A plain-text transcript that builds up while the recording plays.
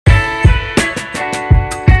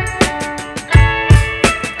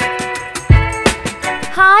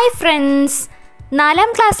Hi friends,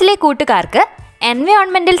 4ാം ക്ലാസ്സിലെ കൂട്ടുകാർക്ക്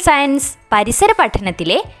environmental science പരിസര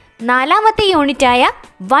പഠനത്തിലെ 4ാമത്തെ യൂണിറ്റായ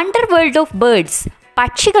വണ്ടർ വേൾഡ് ഓഫ് ബേർഡ്സ്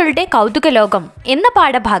പക്ഷികളുടെ കൗതുകലോകം എന്ന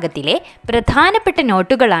പാഠഭാഗത്തിലെ പ്രധാനപ്പെട്ട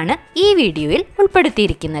നോട്ടുകളാണ് ഈ വീഡിയോയിൽ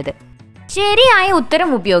ഉൾപ്പെടുത്തിയിരിക്കുന്നത്. ശരിയായ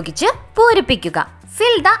ഉത്തരം ഉപയോഗിച്ച് പൂരിപ്പിക്കുക.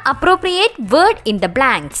 Fill the appropriate word in the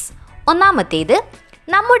blanks. ഒന്നാമത്തേത്,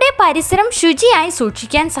 നമ്മുടെ പരിസരം ശുചിയായി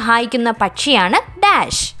സൂക്ഷിക്കാൻ സഹായിക്കുന്ന പക്ഷിയാണ്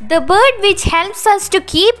dash. The bird which helps us to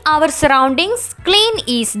keep our surroundings clean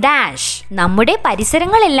is dash. നമ്മുടെ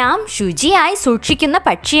പരിസരങ്ങളെല്ലാം ശുചിയായി സൂക്ഷിക്കുന്ന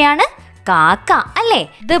പക്ഷിയാണ് കാക്ക, അല്ലേ?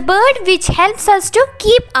 The bird which helps us to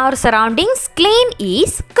keep our surroundings clean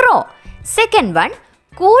is crow. Second one,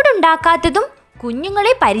 കൂടുണ്ടാക്കാത്തതും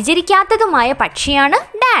കുഞ്ഞുങ്ങളെ പരിചരിക്കാത്തതുമായ പക്ഷിയാണ്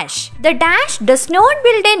dash. The dash does not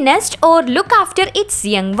build a nest or look after its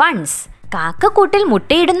young ones. കാക്കക്കൂട്ടിൽ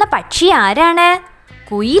മുട്ടയിടുന്ന പക്ഷി ആരാണ്?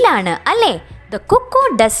 കുയിലാണ്, അല്ലേ? The cuckoo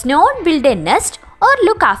does not build a nest or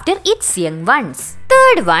look after its young ones.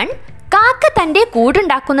 Third one, കാക്ക തന്റെ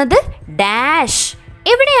കൂടുണ്ടാക്കുന്നത് dash.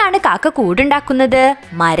 എവിടെയാണ് കാക്ക കൂടുണ്ടാക്കുന്നത്?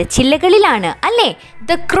 മരച്ചില്ലകളിലാണ്, അല്ലേ?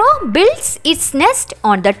 The crow builds its nest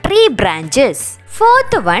on the tree branches.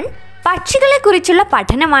 Fourth one, പക്ഷികളെ കുറിച്ചുള്ള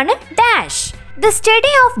പഠനമാണ് dash. The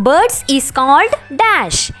study of birds is called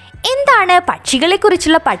dash. എന്താണ് പക്ഷികളെ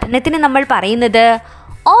കുറിച്ചുള്ള പഠനത്തിന് നമ്മൾ പറയുന്നത്?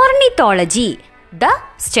 Ornithology. The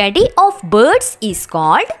study of birds is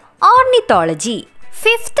called ornithology.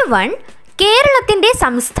 Fifth one, കേരളത്തിന്റെ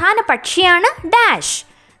സംസ്ഥാന പക്ഷിയാണ് dash.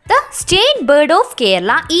 The state bird of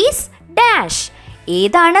Kerala is dash.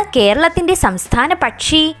 ഏതാണ് കേരളത്തിന്റെ സംസ്ഥാന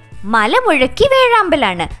പക്ഷി? മലമുഴക്കി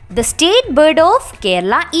വേഴാമ്പലാണ്. The state bird of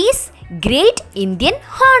Kerala is great Indian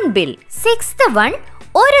hornbill. Sixth one,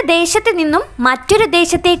 ഒരു ദേശത്ത് നിന്നും മറ്റൊരു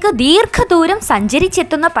ദേശത്തേക്ക് ദീർഘദൂരം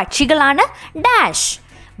സഞ്ചരിച്ചെത്തുന്ന പക്ഷികളാണ് dash.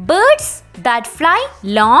 Birds that fly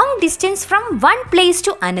long distance from one place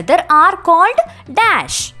to another are called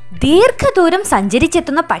dash. ദീർഘദൂരം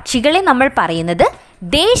സഞ്ചരിച്ചെത്തുന്ന പക്ഷികളെ നമ്മൾ പറയുന്നത്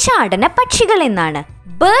ദേശാടന പക്ഷികൾ എന്നാണ്.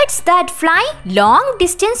 Birds that fly long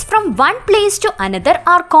distance from one place to another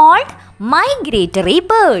are called migratory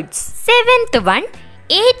birds. Seventh one,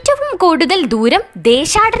 ഏറ്റവും കൂടുതൽ ദൂരം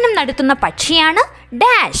ദേശാടനം നടത്തുന്ന പക്ഷിയാണ്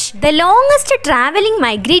dash. The longest travelling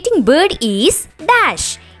migrating bird is dash.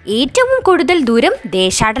 ഏറ്റവും കൂടുതൽ ദൂരം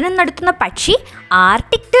ദേശാടനം നടത്തുന്ന പക്ഷി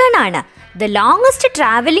ആർട്ടിക് ടേൺ ആണ്. The longest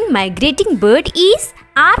travelling migrating bird is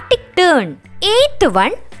Arctic tern. Eighth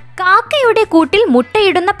one, കാക്കയുടെ കൂട്ടിൽ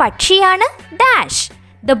മുട്ടയിടുന്ന പക്ഷിയാണ് dash.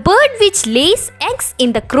 The bird which lace eggs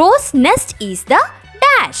in the cross nest is the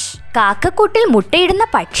dash. കാക്കക്കൂട്ടിൽ മുട്ടയിടുന്ന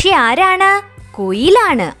പക്ഷി ആരാണ്?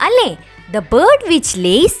 കുയിലാണ്, അല്ലേ? The bird which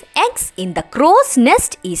lays eggs in the crow's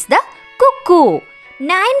nest is the cuckoo.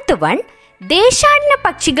 Ninth one, ദേശാടന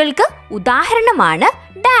പക്ഷികൾക്ക് ഉദാഹരണമാണ്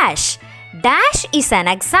dash. Dash is an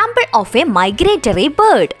example of a migratory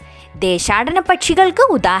bird. ദേശാടന പക്ഷികൾക്ക്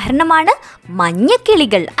ഉദാഹരണമാണ്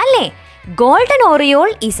മഞ്ഞക്കിളികൾ, അല്ലേ? Golden oriole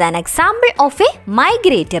is an example of a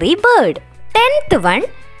migratory bird. 10th one,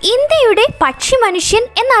 ഇന്ത്യയുടെ പക്ഷി മനുഷ്യൻ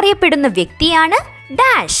എന്നറിയപ്പെടുന്ന വ്യക്തിയാണ്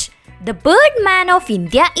dash. The bird man of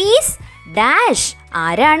India is dash.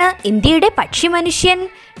 ആരാണ് ഇന്ത്യയുടെ പക്ഷി മനുഷ്യൻ?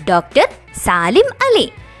 Doctor Salim Ali.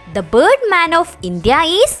 The bird man of India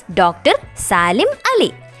is doctor Salim Ali.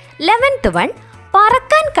 11th one,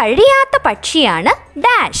 പറക്കാൻ കഴിയാത്ത പക്ഷിയാണ്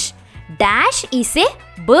dash. Dash is a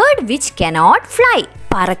bird which cannot fly.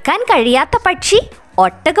 പറക്കാൻ കഴിയാത്ത പക്ഷി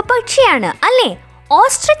ഒട്ടകപ്പക്ഷിയാണ്, അല്ലേ?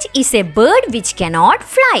 Ostrich is a bird which cannot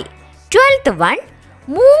fly. 12th one,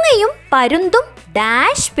 മൂങ്ങയും പരുന്തും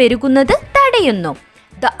dash പെരുകുന്നത് തടയുന്നു.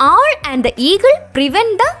 The owl and the eagle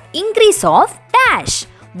prevent the increase of dash.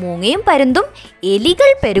 മൂങ്ങയും പരുന്തും എലികൾ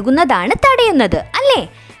പെരുകുന്നതാണ് തടയുന്നത്, അല്ലേ?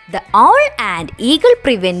 The owl and eagle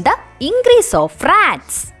prevent the increase of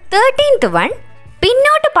rats. 13th one,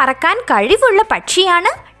 പിന്നോട്ട് പറക്കാൻ കഴിവുള്ള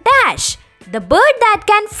പക്ഷിയാണ് dash. The bird that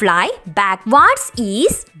can fly backwards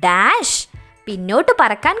is dash. പിന്നോട്ട്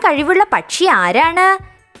പറക്കാൻ കഴിവുള്ള പക്ഷി ആരാണ്?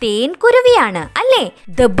 തേൻകുരുവിയാണ്, അല്ലേ?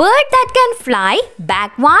 The bird that can fly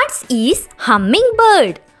backwards is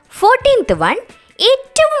hummingbird. 14th one,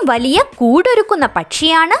 ഏറ്റവും വലിയ കൂടൊരുക്കുന്ന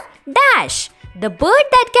പക്ഷിയാണ് dash. The bird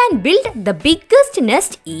that can build the biggest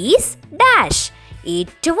nest is dash.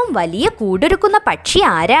 ഏറ്റവും വലിയ കൂടൊരുക്കുന്ന പക്ഷി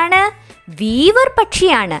ആരാണ്? വീവർ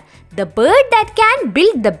പക്ഷിയാണ്. The bird that can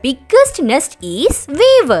build the biggest nest is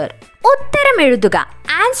weaver. ഉത്തരം എഴുതുക.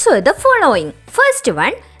 Answer the following. First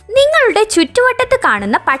one, നിങ്ങളുടെ ചുറ്റുവട്ടത്ത്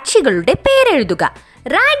കാണുന്ന പക്ഷികളുടെ പേരെഴുതുക.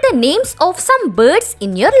 Write the names of some birds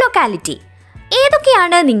in your locality.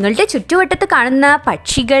 ഏതൊക്കെയാണ് നിങ്ങളുടെ ചുറ്റുവട്ടത്ത് കാണുന്ന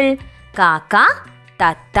പക്ഷികൾ? കാക്ക,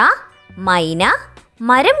 തത്ത, മൈന,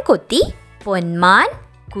 മരം കൊത്തി, പൊന്മാൻ,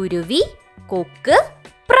 കുരുവി, കൊക്ക്,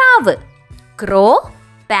 പ്രാവ്. ക്രോ,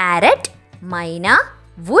 പാരറ്റ്, മൈന,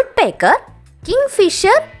 would പേക്കർ,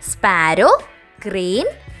 Kingfisher, sparrow, crane,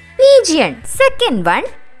 pigeon. Second one,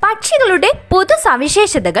 പക്ഷികളുടെ പൊതു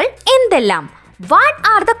സവിശേഷതകൾ എന്തെല്ലാം? What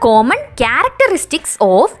are the common characteristics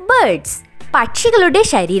of birds? പക്ഷികളുടെ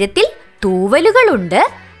ശരീരത്തിൽ തൂവലുകളുണ്ട്.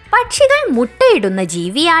 പക്ഷികൾ മുട്ടയിടുന്ന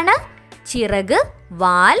ജീവിയാണ്. ചിറക്,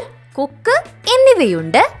 വാൽ, കൊക്ക്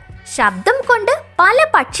എന്നിവയുണ്ട്. ശബ്ദം കൊണ്ട് പല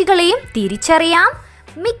പക്ഷികളെയും തിരിച്ചറിയാം.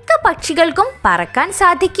 മിക്ക പക്ഷികൾക്കും പറക്കാൻ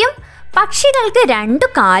സാധിക്കും. പക്ഷികൾക്ക് 2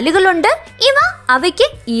 കാലുകളുണ്ട്. ഇവ അവയ്ക്ക്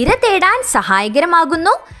ഇര തേടാൻ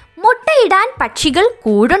സഹായകരമാകുന്നു. മുട്ടയിടാൻ പക്ഷികൾ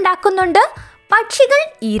കൂടുണ്ടാക്കുന്നുണ്ട്. പക്ഷികൾ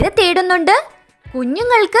ഇര തേടുന്നുണ്ട്.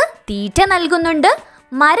 കുഞ്ഞുങ്ങൾക്ക് തീറ്റ നൽകുന്നുണ്ട്.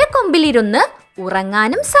 മരക്കൊമ്പിലിരുന്ന്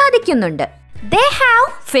ഉറങ്ങാനും സാധിക്കുന്നുണ്ട്. They have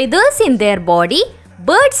feathers in their body.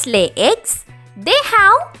 Birds lay eggs. They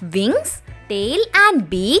have wings, tail and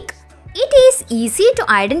beak. It is easy to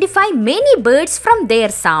identify many birds from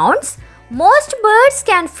their sounds. Most birds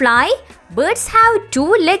can fly. Birds have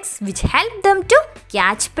 2 legs which help them to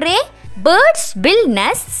catch prey. Birds build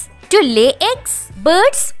nests to lay eggs.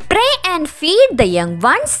 Birds prey and feed the young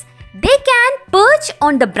ones. They can perch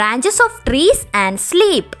on the branches of trees and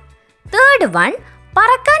sleep. Third one,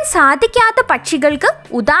 പറക്കാൻ സാധിക്കാത്ത പക്ഷികൾക്ക്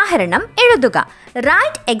ഉദാഹരണം എഴുതുക.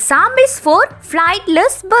 Write examples for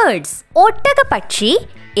flightless birds. ഒട്ടകപ്പക്ഷി,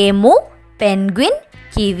 emu, penguin,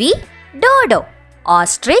 kiwi, dodo.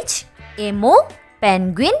 Ostrich, emu,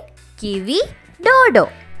 penguin, kiwi, dodo.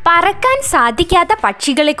 പറക്കാൻ സാധിക്കാത്ത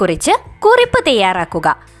പക്ഷികളെക്കുറിച്ച് കുറിപ്പ് തയ്യാറാക്കുക.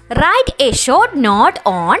 Write a short note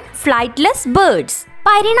on flightless birds.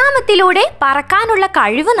 പരിണാമത്തിലൂടെ പറക്കാനുള്ള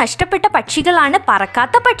കഴിവ് നഷ്ടപ്പെട്ട പക്ഷികളാണ്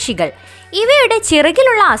പറക്കാത്ത പക്ഷികൾ. ഇവയുടെ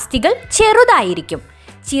ചിറകിലുള്ള അസ്ഥികൾ ചെറുതായിരിക്കും.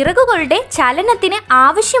 ചിറകുകളുടെ ചലനത്തിന്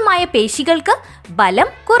ആവശ്യമായ പേശികൾക്ക് ബലം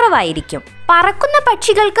കുറവായിരിക്കും. പറക്കുന്ന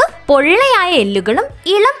പക്ഷികൾക്ക് പൊള്ളയായ എല്ലുകളും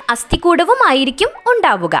ഇളം അസ്ഥികൂടവുമായിരിക്കും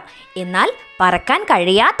ഉണ്ടാവുക. എന്നാൽ പറക്കാൻ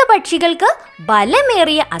കഴിയാത്ത പക്ഷികൾക്ക്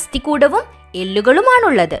ബലമേറിയ അസ്ഥികൂടവും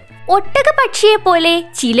എല്ലുകളുമാണുള്ളത്. ഒട്ടകപ്പക്ഷിയെ പോലെ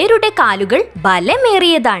ചിലരുടെ കാലുകൾ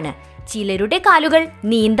ബലമേറിയതാണ്. ചിലരുടെ കാലുകൾ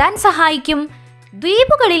നീന്താൻ സഹായിക്കും.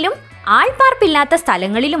 ദ്വീപുകളിലും ആൾപ്പാർപ്പില്ലാത്ത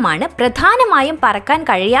സ്ഥലങ്ങളിലുമാണ് പ്രധാനമായും പറക്കാൻ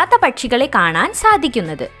കഴിയാത്ത പക്ഷികളെ കാണാൻ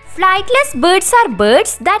സാധിക്കുന്നത്. Flightless birds are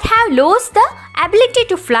birds that have lost the ability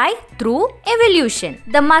to fly through evolution.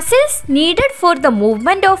 The muscles needed for the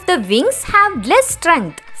movement of the wings have less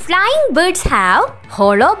strength. Flying birds have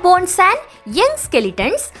hollow bones and young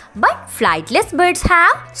skeletons, but flightless birds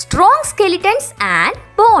have strong skeletons and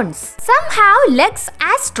bones. Some have legs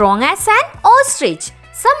as strong as an ostrich.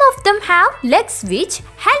 Some of them have legs which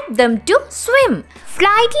help them to swim.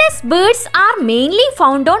 Flightless birds are mainly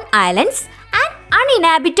found on islands and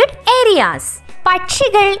uninhabited areas.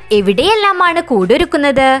 പക്ഷികൾ എവിടെയെല്ലാമാണ്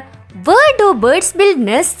കൂടൊരുക്കുന്നത്? Where do birds build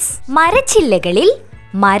nests? മരച്ചില്ലകളിൽ,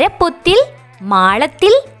 മരപ്പൊത്തിൽ,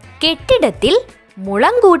 മാളത്തിൽ, കെട്ടിടത്തിൽ,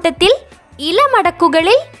 മുളങ്കൂട്ടത്തിൽ,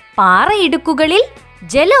 ഇലമടക്കുകളിൽ, പാറയിടുക്കുകളിൽ,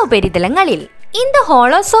 ജലോപരിതലങ്ങളിൽ. In the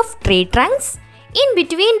hollows of tree trunks, in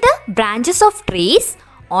between the branches of trees,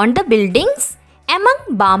 on the buildings, among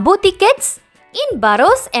bamboo thickets, in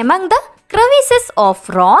burrows among the crevices of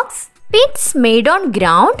rocks, pits made on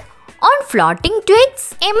ground, on floating twigs,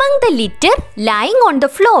 among the litter lying on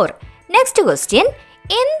the floor. Next question,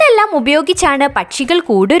 എന്തെല്ലാം ഉപയോഗിച്ചാണ് പക്ഷികൾ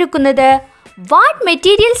കൂടൊരുക്കുന്നത്? What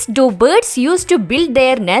materials do birds use to build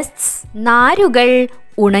their nests? നാരുകൾ,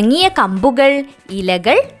 ഉണങ്ങിയ കമ്പുകൾ,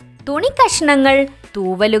 ഇലകൾ, തുണിക്കഷ്ണങ്ങൾ,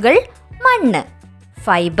 തൂവലുകൾ, മണ്ണ്.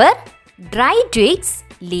 Fiber, dry twigs,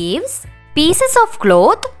 leaves, pieces of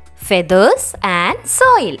cloth, feathers and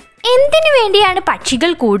soil. എന്തിനു വേണ്ടിയാണ് പക്ഷികൾ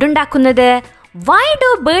കൂടുണ്ടാക്കുന്നത്? Why do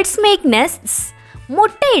birds make nests?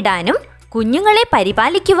 മുട്ടയിടാനും കുഞ്ഞുങ്ങളെ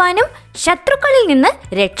പരിപാലിക്കുവാനും ശത്രുക്കളിൽ നിന്ന്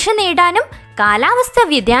രക്ഷ നേടാനും കാലാവസ്ഥാ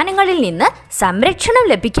വ്യതിയാനങ്ങളിൽ നിന്ന് സംരക്ഷണം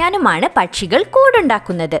ലഭിക്കാനുമാണ് പക്ഷികൾ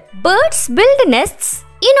കൂടുണ്ടാക്കുന്നത്. Birds build nests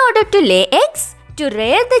in order to lay eggs, to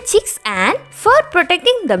rear the chicks and for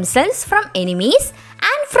protecting themselves from enemies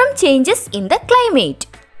and from changes in the climate.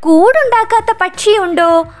 കൂടുണ്ടാക്കാത്ത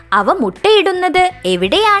പക്ഷിയുണ്ടോ? അവ മുട്ടയിടുന്നത്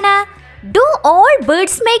എവിടെയാണ്? Do all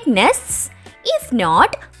birds make nests? If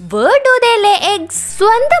not, where do they lay eggs?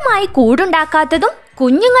 സ്വന്തമായി കൂടുണ്ടാക്കാത്തതും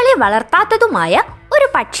കുഞ്ഞുങ്ങളെ വളർത്താത്തതുമായ ഒരു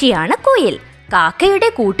പക്ഷിയാണ് കുയിൽ. കാക്കയുടെ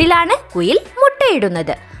കൂട്ടിലാണ് കുയിൽ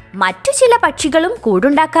മുട്ടയിടുന്നത്. മറ്റു ചില പക്ഷികളും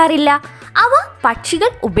കൂടുണ്ടാക്കാറില്ല. അവ പക്ഷികൾ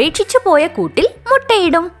ഉപേക്ഷിച്ചു പോയ കൂട്ടിൽ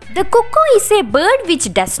മുട്ടയിടും. The cuckoo is a bird which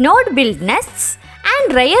does not build nests and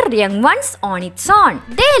rear young ones on its own.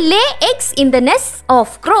 They lay eggs in the nests of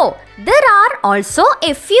crow. There are also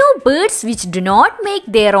a few birds which do not make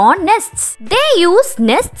their own nests. They use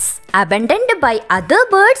nests abandoned by other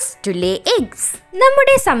birds to lay eggs.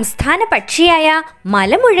 നമ്മുടെ സംസ്ഥാന പക്ഷിയായ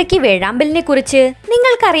മലമുഴക്കി വേഴാമ്പലിനെ കുറിച്ച്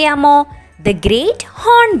നിങ്ങൾക്കറിയാമോ? The great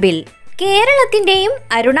hornbill. കേരളത്തിന്റെയും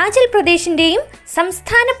Arunachal പ്രദേശിന്റെയും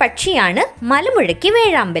സംസ്ഥാന പക്ഷിയാണ് മലമുഴക്കി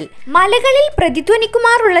വേഴാമ്പൽ. മലകളിൽ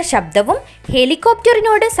പ്രതിധ്വനിക്കുമാറുള്ള ശബ്ദവും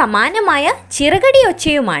ഹെലികോപ്റ്ററിനോട് സമാനമായ ചിറകടി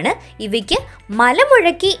ഒച്ചയുമാണ് ഇവയ്ക്ക്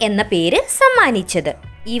മലമുഴക്കി എന്ന പേര് സമ്മാനിച്ചത്.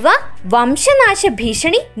 ഇവ വംശനാശ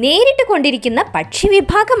ഭീഷണി നേരിട്ട് കൊണ്ടിരിക്കുന്ന പക്ഷി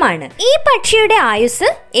വിഭാഗമാണ്. ഈ പക്ഷിയുടെ ആയുസ്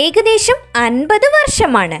ഏകദേശം 50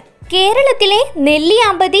 വർഷമാണ്. കേരളത്തിലെ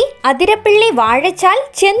നെല്ലിയാമ്പതി, അതിരപ്പിള്ളി, വാഴച്ചാൽ,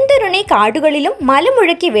 ചെന്തുരുണി കാടുകളിലും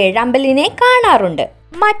മലമുഴക്കി വേഴാമ്പലിനെ കാണാറുണ്ട്.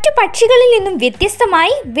 മറ്റു പക്ഷികളിൽ നിന്നും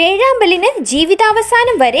വ്യത്യസ്തമായി വേഴാമ്പലിന്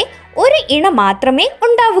ജീവിതാവസാനം വരെ ഒരു ഇണ മാത്രമേ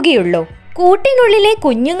ഉണ്ടാവുകയുള്ളൂ. കൂട്ടിനുള്ളിലെ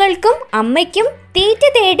കുഞ്ഞുങ്ങൾക്കും അമ്മയ്ക്കും തീറ്റ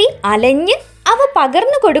തേടി അലഞ്ഞ് അവ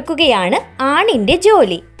പകർന്നു കൊടുക്കുകയാണ് ആണിന്റെ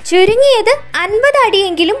ജോലി. ചുരുങ്ങിയത് 50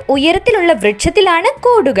 അടിയെങ്കിലും ഉയരത്തിലുള്ള വൃക്ഷത്തിലാണ്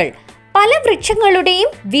കൂടുകൾ. പല വൃക്ഷങ്ങളുടെയും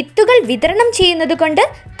വിത്തുകൾ വിതരണം ചെയ്യുന്നതുകൊണ്ട്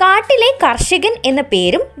കാട്ടിലെ കർഷകൻ എന്ന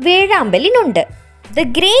പേരും വേഴാമ്പലിനുണ്ട്. The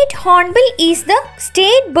Great Hornbill is the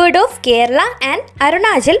state bird of Kerala and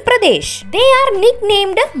Arunachal Pradesh. They are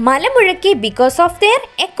nicknamed Malamuzhakki because of their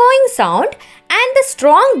echoing sound and the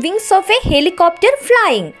strong wings of a helicopter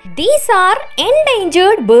flying. These are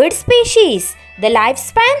endangered bird species. The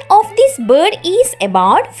lifespan of this bird is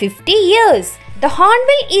about 50 years. The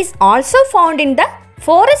hornbill is also found in the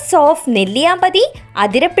forests of Nelliyambadi,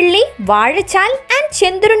 Adirapilli, Vazhachal and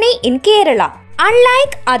Chenduruni in Kerala.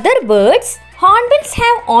 Unlike other birds, hornbills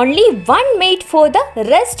have only one mate for the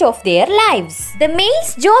rest of their lives. The male's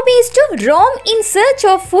job is to roam in search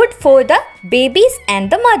of food for the babies and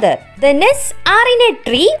the mother. The nests are in a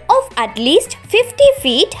tree of at least 50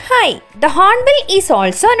 feet high. The hornbill is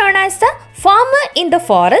also known as the farmer in the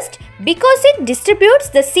forest because it distributes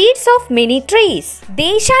the seeds of many trees.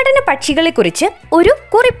 ദേശാടന പക്ഷികളെക്കുറിച്ച് ഒരു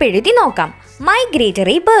കുറിപ്പെഴുതി നോക്കാം.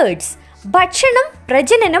 Migratory birds. ഭക്ഷണം,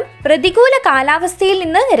 പ്രജനനം, പ്രതികൂല കാലാവസ്ഥയിൽ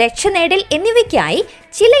നിന്ന് രക്ഷ നേടൽ എന്നിവയ്ക്കായി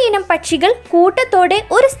ചിലയിനം പക്ഷികൾ കൂട്ടത്തോടെ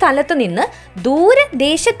ഒരു സ്ഥലത്തു നിന്ന്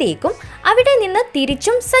ദൂരദേശത്തേക്കും അവിടെ നിന്ന്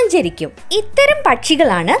തിരിച്ചും സഞ്ചരിക്കും. ഇത്തരം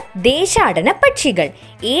പക്ഷികളാണ് ദേശാടന പക്ഷികൾ.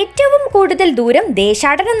 ഏറ്റവും കൂടുതൽ ദൂരം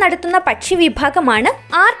ദേശാടനം നടത്തുന്ന പക്ഷി വിഭാഗമാണ്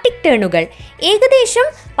ആർട്ടിക് ടേണുകൾ. ഏകദേശം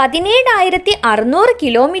 17,600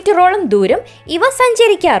 കിലോമീറ്ററോളം ദൂരം ഇവ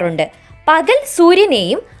സഞ്ചരിക്കാറുണ്ട്. പകൽ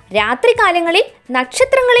സൂര്യനെയും രാത്രികാലങ്ങളിൽ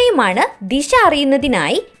നക്ഷത്രങ്ങളെയുമാണ് ദിശ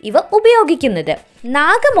അറിയുന്നതിനായി ഇവ ഉപയോഗിക്കുന്നത്.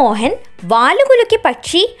 നാഗമോഹൻ, വാലുകുലുക്കി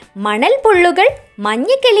പക്ഷി, മണൽ പുള്ളുകൾ,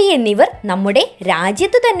 മഞ്ഞക്കിളി എന്നിവർ നമ്മുടെ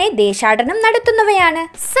രാജ്യത്തു തന്നെ ദേശാടനം നടത്തുന്നവയാണ്.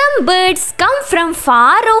 Some birds come from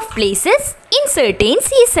far off places in certain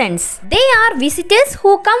seasons. They are visitors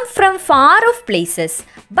who come from far off places,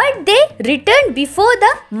 but they return before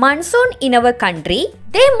the monsoon in our country.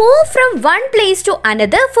 They move from one place to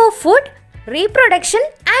another for food, reproduction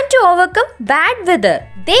and to overcome bad weather.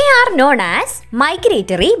 They are known as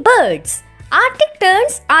migratory birds. Arctic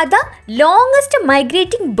terns are the longest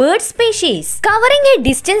migrating bird species, covering a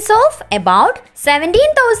distance of about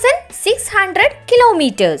 17,600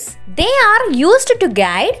 kilometers. They are used to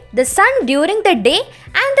guide the sun during the day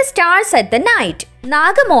and the stars at the night.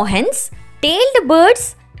 Nagamohans, tailed birds,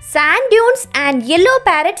 sand dunes and yellow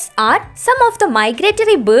parrots are some of the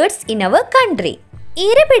migratory birds in our country.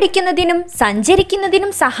 ഇര പിടിക്കുന്നതിനും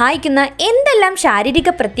സഞ്ചരിക്കുന്നതിനും സഹായിക്കുന്ന എന്തെല്ലാം ശാരീരിക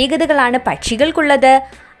പ്രത്യേകതകളാണ് പക്ഷികൾക്കുള്ളത്?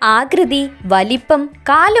 ആകൃതി, വലിപ്പം,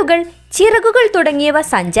 കാലുകൾ, ചിറകുകൾ തുടങ്ങിയവ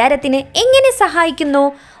സഞ്ചാരത്തിന് എങ്ങനെ സഹായിക്കുന്നു?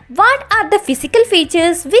 What are the physical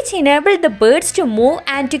features which enable the birds to move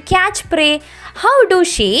and to catch prey? How do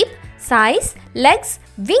shape, size, legs,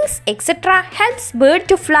 wings etc. helps bird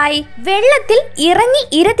to fly? വെള്ളത്തിൽ ഇറങ്ങി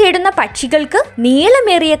ഇര തേടുന്ന പക്ഷികൾക്ക്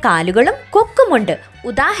നീളമേറിയ കാലുകളും കൊക്കുമുണ്ട്.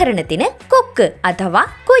 ഉദാഹരണത്തിന് കൊക്ക് അഥവാ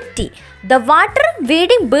കൊറ്റി. The water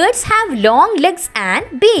wading birds have long legs and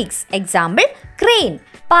beaks. Example, crane.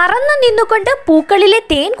 പറന്നു നിന്നുകൊണ്ട് പൂക്കളിലെ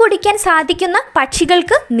തേൻ കുടിക്കാൻ സാധിക്കുന്ന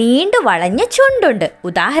പക്ഷികൾക്ക് നീണ്ടു വളഞ്ഞ ചുണ്ടുണ്ട്.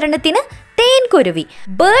 ഉദാഹരണത്തിന് തേൻകുരുവി.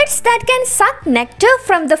 Birds that can suck nectar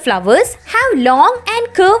from the flowers have long and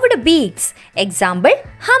curved beaks. Example,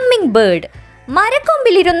 hummingbird.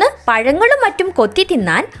 മരക്കൊമ്പിലിരുന്ന് പഴങ്ങളും മറ്റും കൊത്തി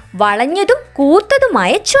തിന്നാൻ വളഞ്ഞതും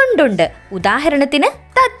കൂർത്തതുമായ ചുണ്ടുണ്ട്. ഉദാഹരണത്തിന്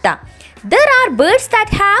തത്ത. There are birds that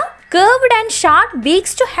have curved and sharp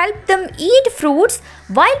beaks to help them eat fruits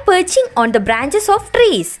while perching on the branches of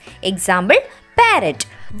trees. Example, parrot.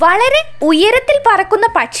 വളരെ ഉയരത്തിൽ പറക്കുന്ന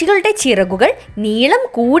പക്ഷികളുടെ ചിറകുകൾ നീളം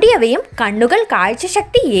കൂടിയവയും കണ്ണുകൾ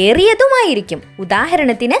കാഴ്ചശക്തി ഏറിയതുമായിരിക്കും.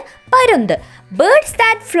 ഉദാഹരണത്തിന് പരുന്ത്. Birds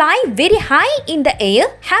that fly very high in the air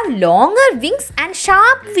have longer wings and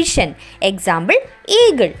sharp vision. Example,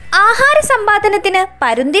 eagle. ആഹാര സമ്പാദനത്തിന്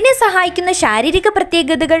പരുന്തിനെ സഹായിക്കുന്ന ശാരീരിക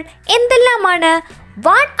പ്രത്യേകതകൾ എന്തെല്ലാമാണ്?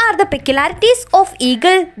 What are the peculiarities of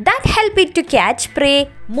eagle that help it to catch prey?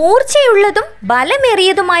 മൂർച്ചയുള്ളതും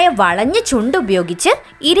ബലമേറിയതുമായ വളഞ്ഞ ചുണ്ട് ഉപയോഗിച്ച്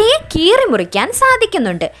ഇരയെ കീറിമുറിക്കാൻ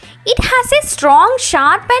സാധിക്കുന്നുണ്ട്. It has A strong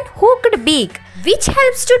sharp and ഹൂക്ക്ഡ് beak which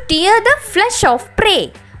helps to tear the flush of പ്രേ.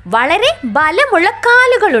 വളരെ ബലമുള്ള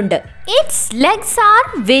കാലുകളുണ്ട്. It's legs are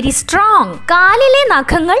very strong. കാലിലെ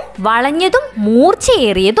നഖങ്ങൾ വളഞ്ഞതും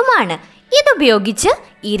മൂർച്ചയേറിയതുമാണ്. ഇതുപയോഗിച്ച്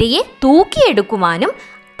ഇരയെ തൂക്കിയെടുക്കുവാനും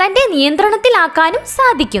തന്റെ നിയന്ത്രണത്തിലാക്കാനും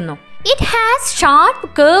സാധിക്കുന്നു. It has sharp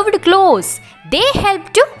curved claws. They help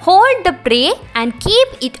to hold the prey and keep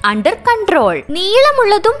it under control.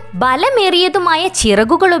 നീളമുള്ളതും ബലമേറിയതുമായ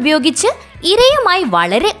ചിറകുകൾ ഉപയോഗിച്ച് ഇരയുമായി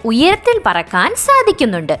വളരെ ഉയരത്തിൽ പറക്കാൻ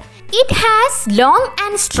സാധിക്കുന്നുണ്ട്. It has long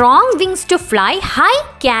and strong wings to fly high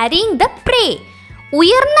carrying the prey.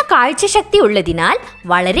 ഉയർന്ന കാഴ്ചശക്തി ഉള്ളതിനാൽ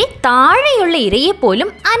വളരെ താഴെയുള്ള ഇരയെ പോലും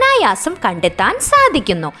അനായാസം കണ്ടെത്താൻ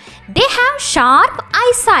സാധിക്കുന്നു. They have sharp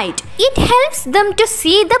eyesight. It helps them to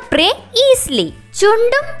see the prey easily.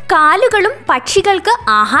 ചുണ്ടും കാലുകളും പക്ഷികൾക്ക്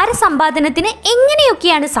ആഹാര സമ്പാദനത്തിന്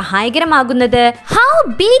എങ്ങനെയൊക്കെയാണ് സഹായകരമാകുന്നത്? How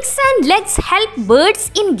beaks and legs help birds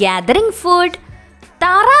in gathering food.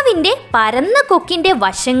 താറാവിന്റെ പരന്ന കൊക്കിന്റെ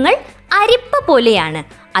വശങ്ങൾ അരിപ്പ പോലെയാണ്.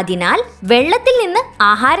 അതിനാൽ വെള്ളത്തിൽ നിന്ന്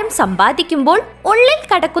ആഹാരം സമ്പാദിക്കുമ്പോൾ ഉള്ളിൽ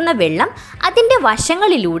കടക്കുന്ന വെള്ളം അതിന്റെ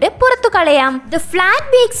വശങ്ങളിലൂടെ പുറത്തു കളയാം. The flat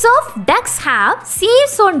beaks of ducks have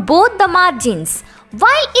sieves on both the margins.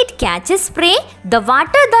 While it catches prey, the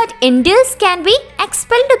water that enters can be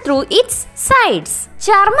expelled through its sides.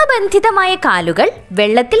 ചർമ്മബന്ധിതമായ കാലുകൾ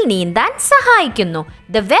വെള്ളത്തിൽ നീന്താൻ സഹായിക്കുന്നു.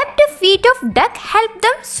 The webbed feet of duck help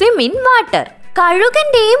them swim in water.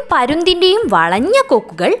 കഴുകന്റെയും പരുന്തിന്റെയും വളഞ്ഞ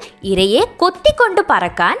കൊക്കുകൾ ഇരയെ കൊത്തിക്കൊണ്ട്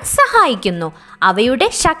പറക്കാൻ സഹായിക്കുന്നു. അവയുടെ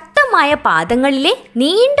ശക്തമായ പാദങ്ങളിലെ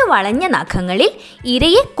നീണ്ടു വളഞ്ഞ നഖങ്ങളിൽ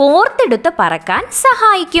ഇരയെ കോർത്തെടുത്ത് പറക്കാൻ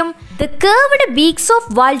സഹായിക്കും. The curved beaks of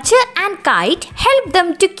vulture and kite help them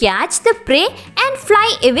to catch the prey and fly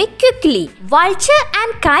away quickly. Vulture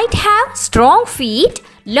and kite have strong feet,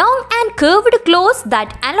 long and curved claws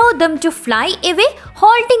that allow them to fly away,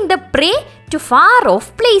 holding the prey to far off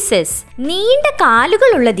places. നീണ്ട കാലുകൾ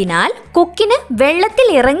ഉള്ളതിനാൽ കൊക്കിന് വെള്ളത്തിൽ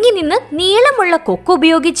ഇറങ്ങി നിന്ന് നീളമുള്ള കൊക്ക്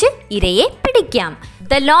ഉപയോഗിച്ച് ഇരയെ പിടിക്കാം.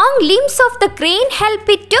 The long limbs of the crane help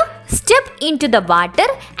it to step into the water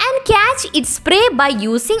and catch its prey by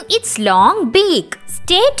using its long beak.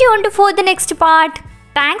 Stay tuned for the next part.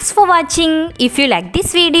 Thanks for watching. If you like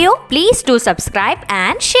this video, please do subscribe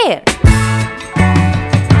and share.